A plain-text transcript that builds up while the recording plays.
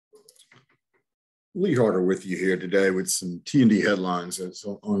Lee Harder with you here today with some T&D headlines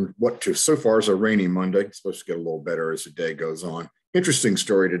on what to so far is a rainy Monday. It's supposed to get a little better as the day goes on. Interesting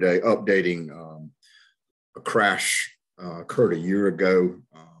story today, updating a crash occurred a year ago,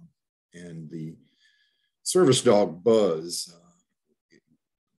 and the service dog Buzz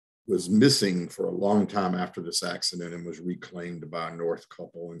was missing for a long time after this accident and was reclaimed by a North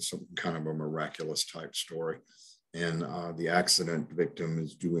couple in some kind of a miraculous type story. And the accident victim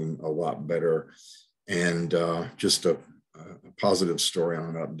is doing a lot better. And just a positive story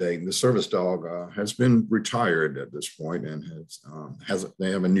on an update. The service dog has been retired at this point and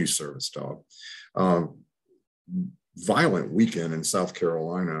they have a new service dog. Violent weekend in South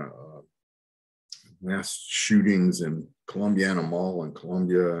Carolina. Mass shootings in Columbiana Mall in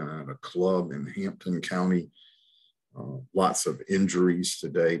Columbia and at a club in Hampton County. Lots of injuries to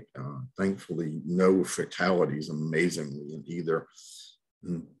date. Thankfully, no fatalities, amazingly, in either.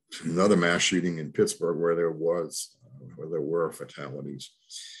 Another mass shooting in Pittsburgh where there were fatalities.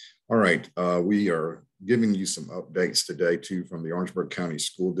 All right, we are giving you some updates today, too, from the Orangeburg County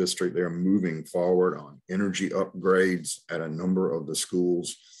School District. They're moving forward on energy upgrades at a number of the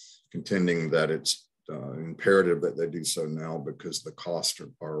schools, contending that it's imperative that they do so now because the costs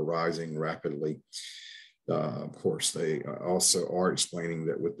are rising rapidly. Of course, they also are explaining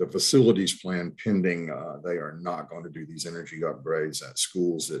that with the facilities plan pending, they are not going to do these energy upgrades at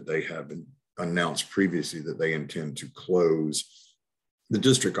schools that they have been announced previously that they intend to close. The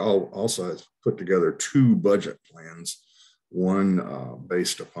district also has put together two budget plans, one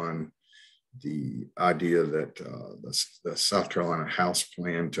based upon the idea that the South Carolina House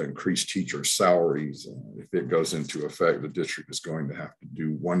plan to increase teacher salaries, if it goes into effect, the district is going to have to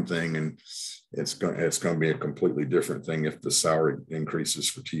do one thing, and it's going to be a completely different thing if the salary increases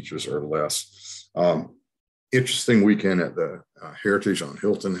for teachers are less. Interesting weekend at the Heritage on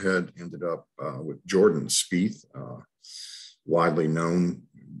Hilton Head. Ended up with Jordan Spieth, widely known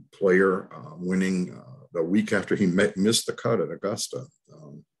player, winning the week after he missed the cut at Augusta.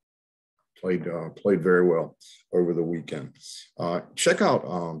 Played very well over the weekend. Check out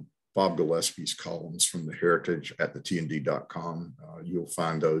Bob Gillespie's columns from the Heritage at thetnd.com. You'll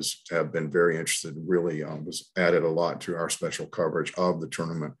find those have been very interested. Really was added a lot to our special coverage of the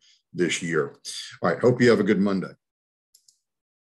tournament this year. All right, hope you have a good Monday.